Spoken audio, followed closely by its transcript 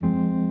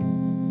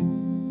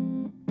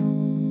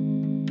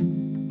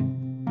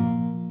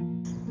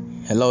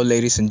Hello,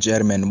 ladies and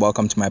gentlemen.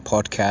 Welcome to my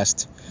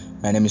podcast.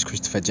 My name is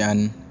Christopher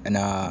Jan, and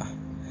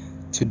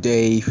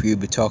today we'll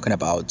be talking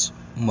about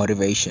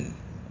motivation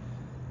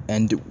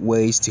and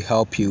ways to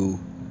help you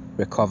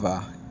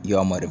recover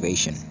your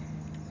motivation.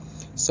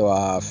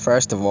 So,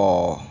 first of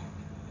all,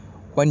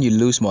 when you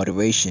lose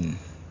motivation,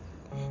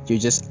 you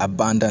just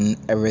abandon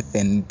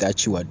everything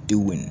that you are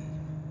doing,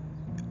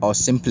 or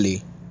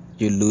simply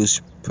you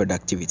lose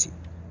productivity.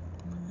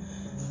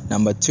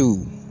 Number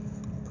two,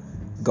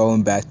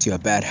 going back to your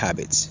bad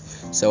habits.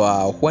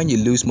 So, when you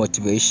lose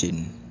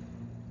motivation,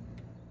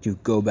 you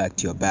go back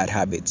to your bad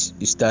habits.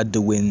 You start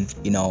doing,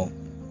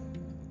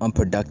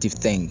 unproductive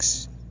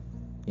things.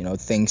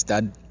 Things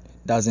that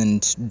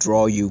doesn't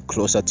draw you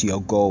closer to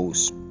your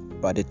goals,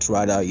 but it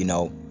rather,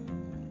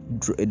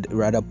 it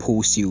rather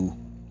pulls you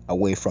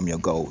away from your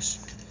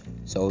goals.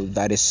 So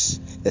that is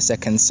the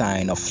second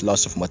sign of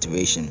loss of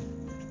motivation.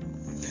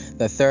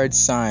 The third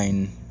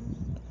sign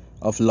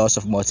of loss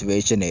of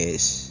motivation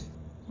is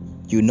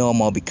you no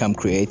more become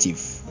creative,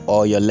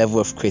 or your level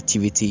of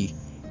creativity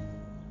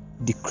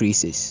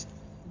decreases.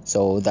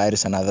 So that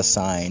is another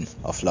sign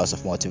of loss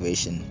of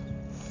motivation.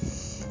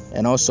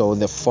 And also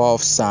the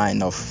fourth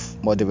sign of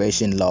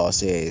motivation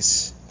loss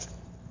is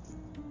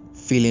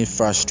feeling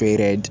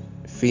frustrated,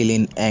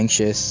 feeling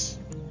anxious,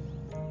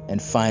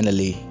 and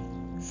finally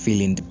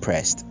feeling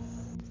depressed.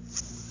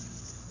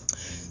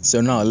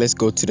 So now let's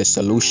go to the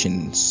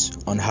solutions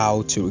on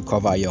how to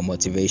recover your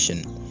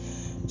motivation.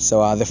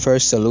 So the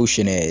first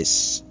solution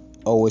is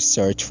always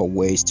search for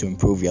ways to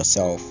improve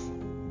yourself,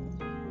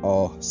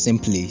 or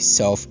simply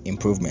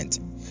self-improvement.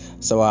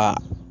 So I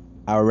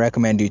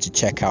recommend you to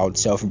check out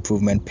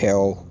Self-Improvement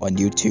Pill on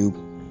YouTube,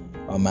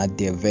 or Matt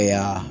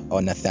D'Avella,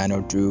 or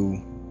Nathaniel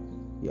Drew,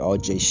 or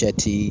Jay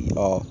Shetty,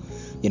 or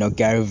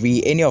Gary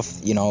Vee, any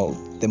of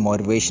the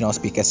motivational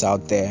speakers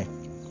out there.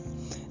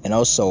 And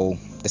also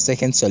the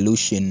second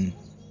solution,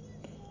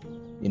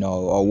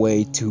 a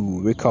way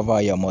to recover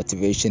your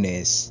motivation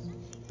is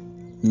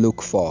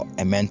look for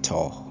a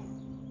mentor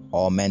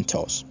or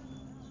mentors.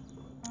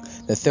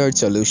 The third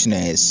solution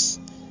is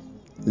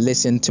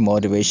listen to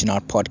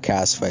motivational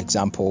podcasts, for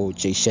example,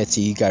 Jay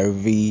Shetty, Gary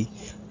Vee,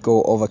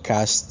 Go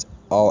Overcast,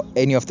 or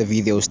any of the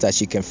videos that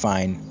you can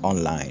find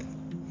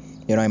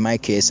online. In my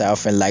case, I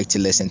often like to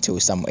listen to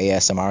some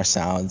ASMR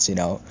sounds,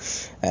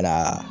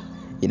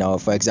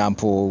 and for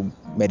example,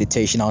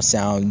 meditational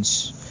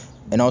sounds.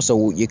 And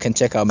also you can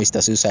check out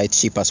Mr. Suicide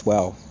Sheep as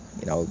well,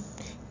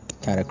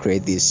 kind of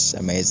create this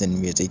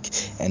amazing music.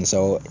 And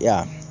so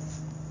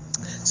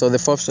so the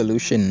fourth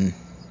solution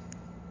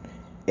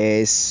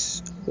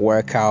is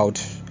work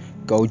out,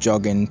 go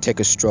jogging, take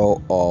a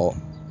stroll, or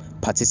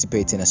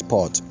participate in a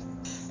sport.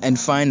 And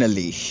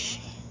finally,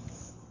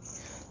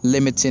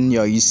 limiting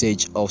your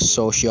usage of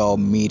social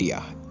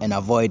media and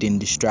avoiding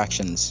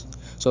distractions.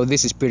 So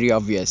this is pretty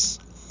obvious.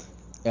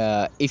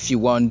 If you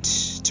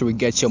want to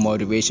get your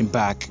motivation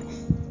back,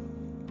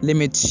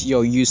 limit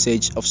your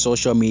usage of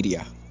social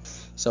media.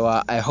 So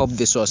I hope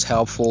this was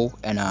helpful,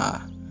 and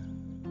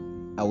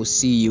I will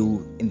see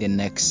you in the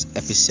next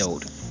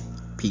episode.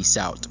 Peace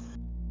out.